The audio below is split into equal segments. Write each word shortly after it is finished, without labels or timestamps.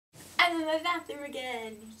I'm in my bathroom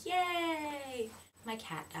again. Yay! My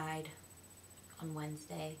cat died on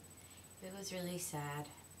Wednesday. It was really sad.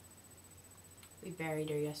 We buried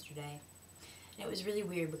her yesterday. And it was really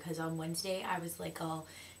weird because on Wednesday I was like all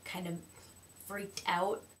kind of freaked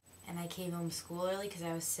out, and I came home from school early because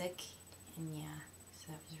I was sick, and yeah,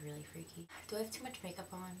 so that was really freaky. Do I have too much makeup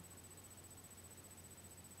on?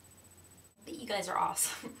 But you guys are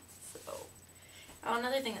awesome. So, oh,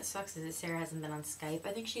 another thing that sucks is that Sarah hasn't been on Skype.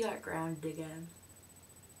 I think she got grounded again.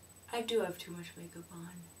 I do have too much makeup on.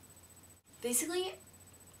 Basically,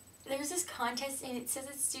 there's this contest and it says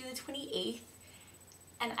it's due the 28th.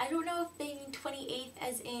 And I don't know if they mean 28th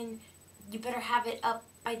as in you better have it up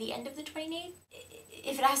by the end of the 28th.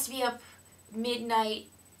 If it has to be up midnight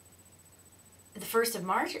the 1st of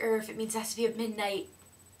March, or if it means it has to be up midnight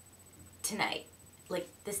tonight, like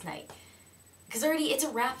this night. Because already, it's a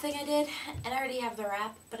rap thing I did, and I already have the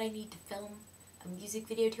rap, but I need to film a music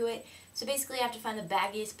video to it. So basically I have to find the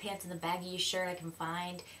baggiest pants and the baggiest shirt I can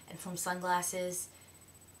find, and some sunglasses,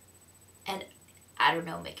 and I don't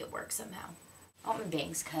know, make it work somehow. I want my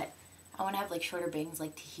bangs cut. I want to have like shorter bangs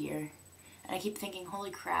like to here. And I keep thinking, holy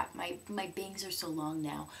crap, my bangs are so long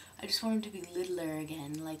now. I just want them to be littler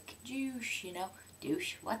again, like douche, you know?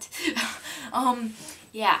 Douche, what?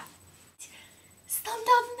 Yeah.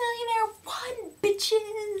 Slumdog Millionaire won,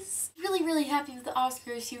 bitches! Really, really happy with the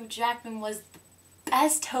Oscars. Hugh Jackman was the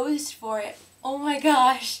best host for it. Oh my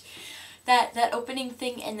gosh. That opening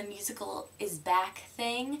thing and the musical is back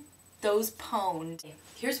thing, those pwned.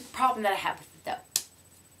 Here's a problem that I have with it though.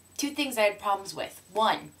 Two things I had problems with.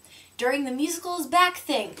 One, during the musical is back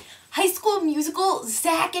thing, High School Musical,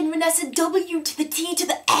 Zach and Vanessa W to the T to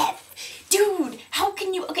the F. Dude, how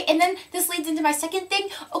can you, okay, and then this leads into my second thing.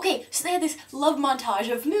 Okay, so they had this love montage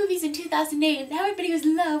of movies in 2008 and how everybody was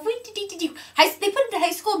in love. They put it in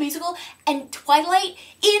High School Musical and Twilight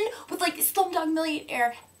in with like Slumdog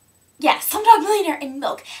Millionaire. Yeah, Slumdog Millionaire and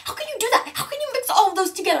Milk. How can you do that? How can you mix all of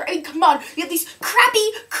those together? I mean, come on, you have these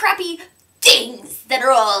crappy things that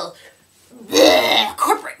are all bleh,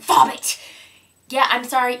 corporate vomit. Yeah, I'm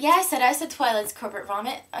sorry. Yeah, I said Twilight's corporate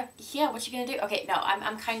vomit. Yeah, what you gonna do? Okay, no,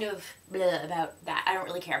 I'm kind of bleh about that. I don't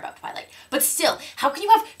really care about Twilight. But still, how can you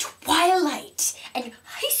have Twilight and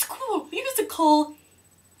High School Musical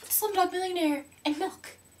with Slumdog Millionaire and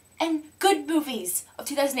Milk and good movies of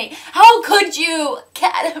 2008? How could you,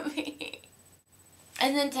 Academy?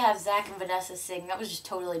 And then to have Zach and Vanessa sing, that was just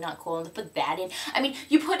totally not cool. And to put that in, I mean,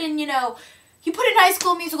 you put in, you know, you put in High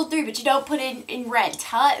School Musical 3, but you don't put in Rent,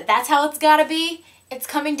 huh? That's how it's gotta be? It's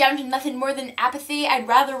coming down to nothing more than apathy. I'd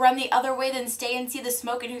rather run the other way than stay and see the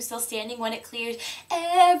smoke and who's still standing when it clears.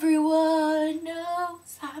 Everyone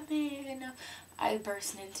knows I've been enough. I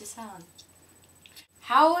burst into song.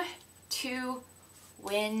 How to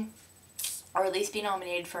win, or at least be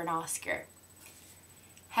nominated for an Oscar.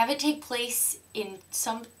 Have it take place in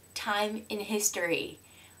some time in history,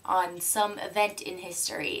 on some event in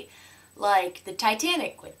history. Like the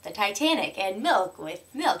Titanic with the Titanic, and Milk with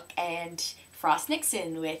Milk, and Frost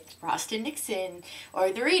Nixon with Frost and Nixon,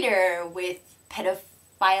 or The Reader with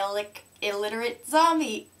pedophilic, illiterate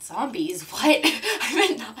zombies, what? I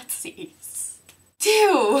meant Nazis.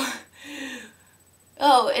 Two!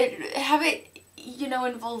 Oh, have it, you know,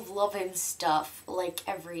 involve love and stuff, like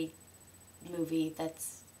every movie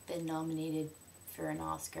that's been nominated for an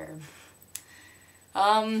Oscar.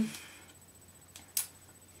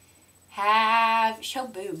 Show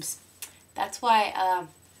boobs. That's why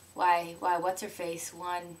what's her face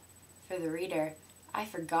won for The Reader. I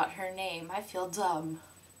forgot her name. I feel dumb.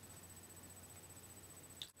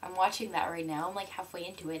 I'm watching that right now. I'm like halfway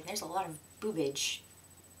into it, and there's a lot of boobage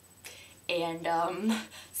and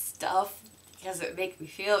stuff. It doesn't make me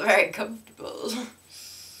feel very comfortable.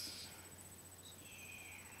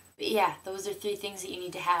 But yeah, those are 3 things that you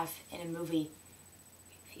need to have in a movie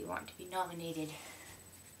if you want to be nominated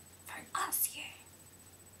for an Oscar.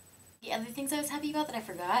 The other things I was happy about that I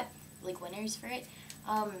forgot, like winners for it,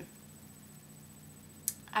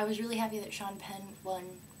 I was really happy that Sean Penn won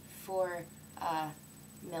for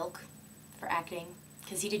Milk for acting,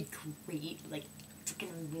 because he did great, like freaking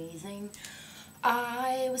amazing.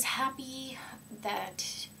 I was happy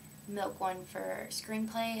that Milk won for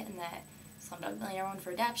screenplay, and that Slumdog Millionaire won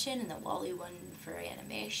for adaptation, and that Wall-E won for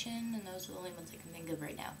animation, and those are the only ones I can think of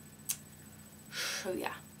right now. So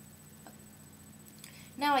yeah.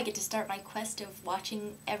 Now I get to start my quest of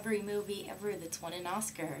watching every movie ever that's won an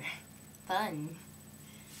Oscar. Fun.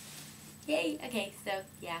 Yay! Okay, so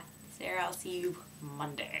yeah, Sarah, I'll see you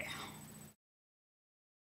Monday.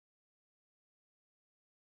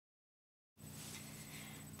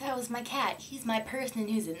 That was my cat. He's my person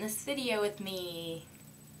who's in this video with me.